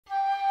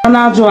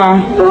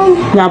Anajua,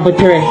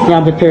 yabutere.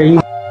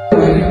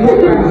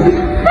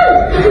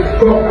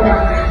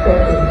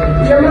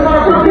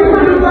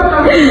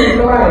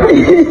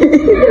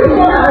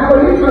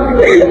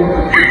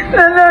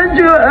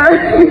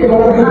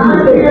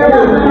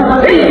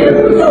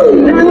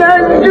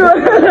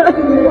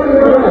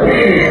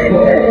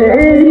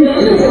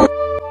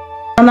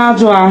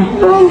 Anajua,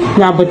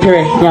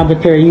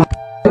 yabutere.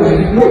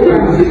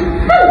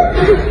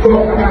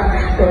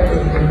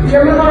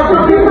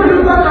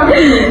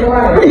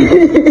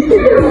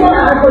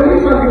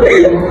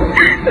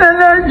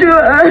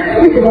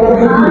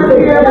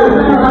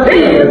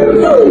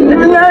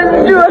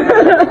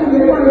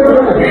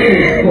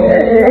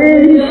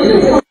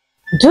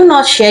 Do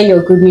not share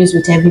your good news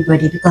with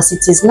everybody, because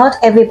it is not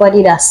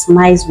everybody that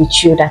smiles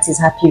with you that is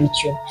happy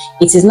with you.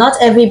 It is not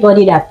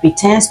everybody that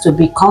pretends to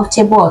be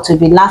comfortable or to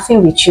be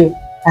laughing with you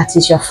that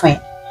is your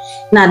friend.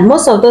 Now,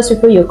 most of those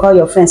people you call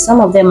your friends,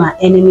 some of them are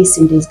enemies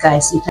in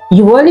disguise.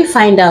 You only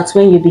find out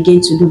when you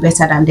begin to do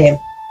better than them.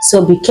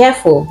 So be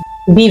careful.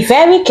 Be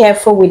very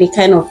careful with the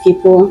kind of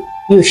people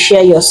you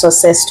share your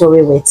success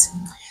story with.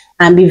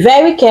 And be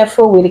very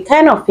careful with the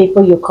kind of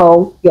people you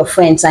call your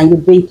friends and you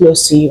bring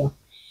close to you.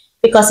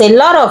 Because a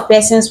lot of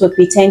persons will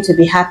pretend to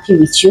be happy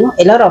with you.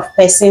 A lot of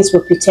persons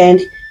will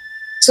pretend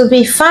to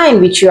be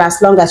fine with you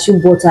as long as you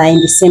both are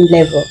in the same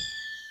level.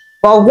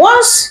 But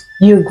once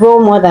you grow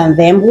more than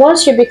them,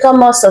 once you become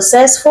more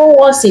successful,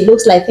 once it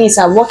looks like things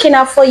are working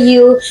out for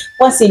you,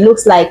 once it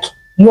looks like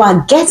you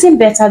are getting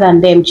better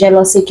than them,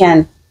 jealousy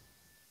can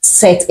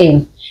set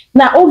in.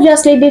 Now,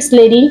 obviously, this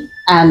lady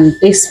and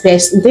this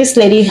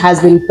lady has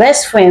been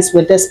best friends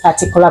with this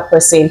particular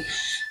person.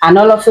 And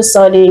all of a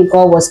sudden,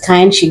 God was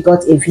kind. She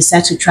got a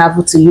visa to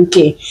travel to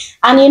UK.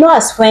 And you know,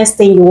 as friends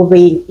thing, you will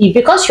be,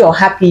 because you're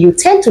happy, you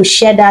tend to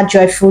share that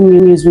joyful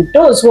news with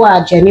those who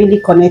are genuinely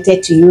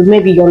connected to you,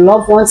 maybe your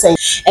loved ones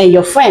and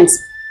your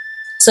friends.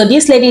 So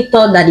this lady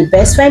thought that the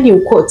best friend,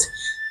 in quote,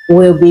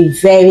 will be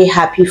very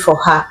happy for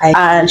her.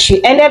 And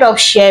she ended up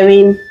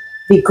sharing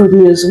the good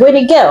news with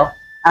the girl.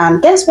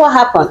 And guess what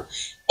happened?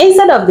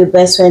 Instead of the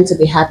best friend to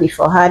be happy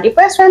for her, the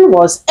best friend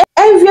was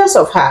envious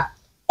of her.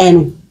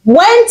 And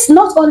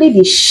not only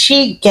did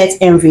she get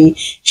envy,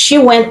 she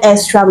went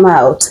extra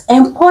mile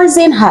and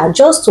poisoned her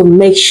just to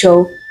make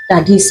sure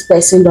that this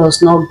person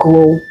does not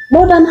grow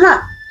more than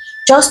her,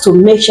 just to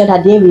make sure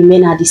that they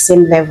remain at the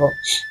same level.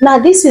 Now,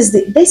 this is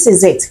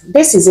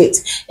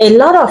it. A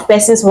lot of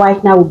persons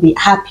right now will be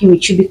happy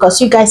with you because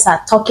you guys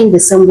are talking the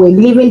same way,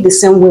 living the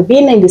same way,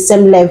 being in the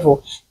same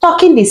level,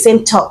 talking the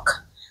same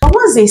talk. But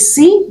once they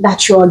see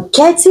that you're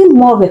getting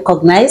more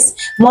recognized,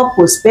 more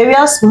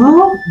prosperous,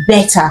 more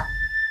better,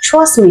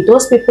 trust me,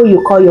 those people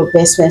you call your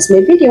best friends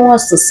may be the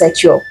ones to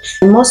set you up.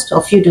 And most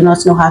of you do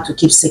not know how to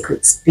keep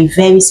secrets. Be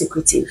very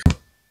secretive.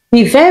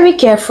 Be very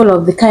careful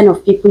of the kind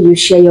of people you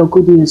share your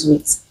good news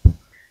with.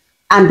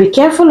 And be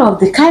careful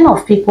of the kind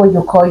of people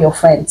you call your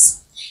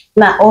friends.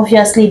 Now,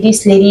 obviously,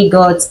 this lady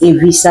got a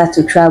visa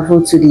to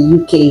travel to the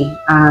UK.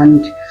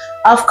 And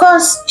of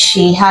course,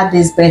 she had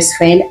this best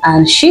friend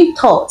and she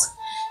thought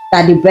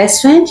that the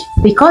best friend,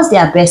 because they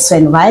are best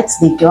friend, right,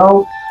 the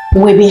girl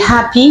will be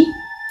happy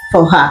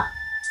for her.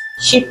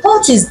 She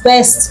thought it's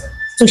best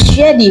to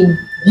share the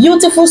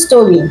beautiful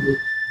story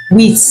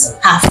with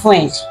her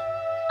friend.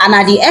 And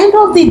at the end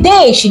of the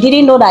day, she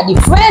didn't know that the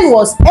friend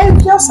was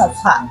envious of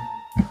her.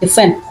 The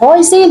friend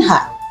poisoned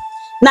her.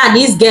 Now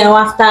this girl,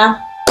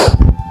 after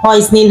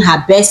poisoning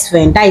her best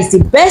friend, that is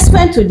the best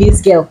friend to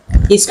this girl,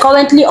 is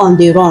currently on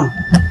the run.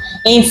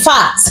 In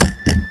fact,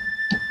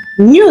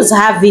 news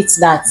have it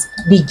that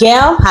the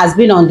girl has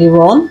been on the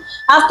run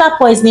after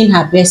poisoning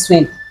her best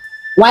friend,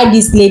 while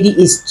this lady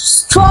is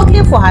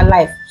struggling for her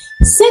life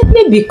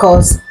simply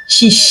because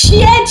she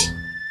shared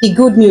the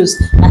good news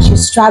that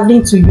she's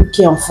traveling to UK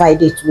on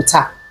Friday with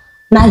her.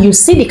 Now you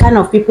see the kind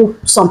of people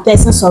some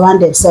persons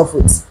surround themselves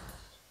with.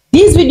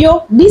 This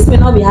may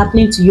not be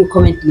happening to you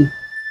currently,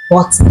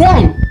 but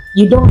then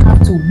you don't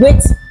have to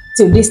wait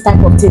till this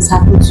type of things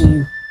happen to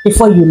you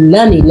before you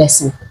learn a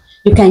lesson.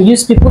 You can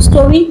use people's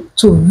story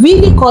to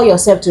really call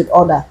yourself to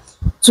order.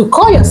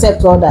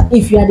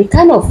 If you are the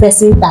kind of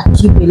person that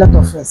keep a lot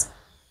of friends.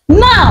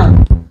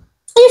 Now,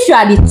 if you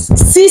are the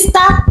sister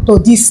to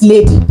this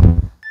lady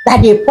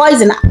that they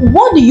poison,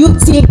 what do you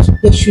think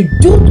they should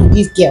do to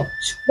this girl?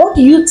 What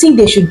do you think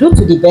they should do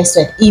to the best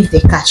friend if they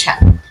catch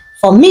her?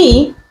 For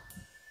me,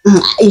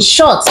 in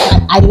short,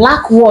 I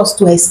lack words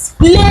to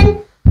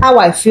explain how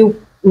I feel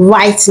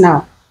right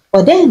now.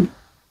 But then,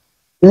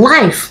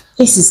 life,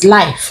 this is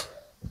life.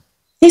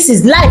 This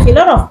is life. A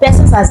lot of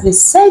persons has been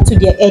sent to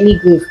their early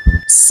grave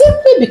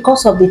simply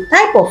because of the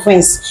type of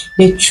friends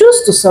they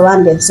choose to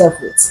surround themselves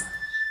with.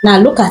 Now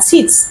look at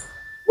it.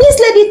 This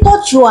lady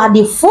thought you are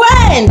the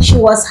friend. She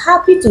was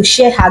happy to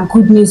share her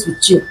good news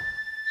with you.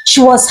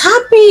 She was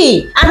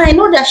happy. And I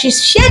know that she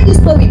shared this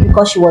story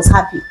because she was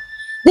happy.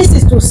 This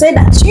is to say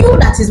that you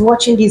that is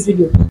watching this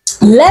video,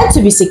 learn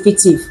to be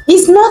secretive.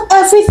 It's not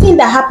everything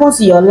that happens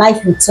in your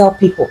life you tell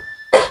people.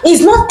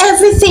 It's not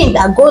everything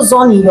that goes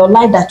on in your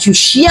life that you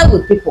share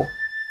with people.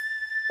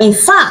 In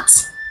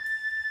fact,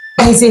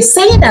 There is a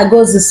saying that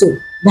goes this way,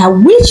 that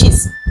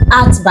witches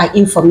act by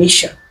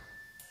information.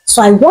 So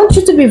I want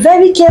you to be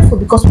very careful,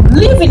 because we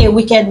live in a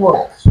wicked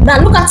world.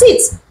 Now look at it.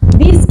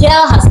 This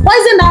girl has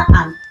poisoned her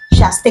and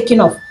she has taken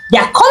off. They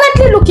are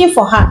currently looking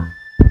for her.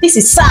 This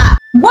is sad.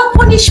 What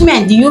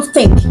punishment do you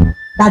think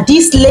that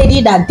this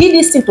lady that did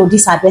this thing to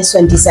this her best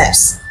friend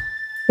deserves?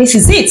 This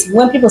is it.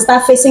 When people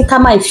start facing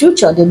karma in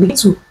future, they begin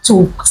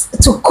to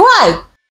cry.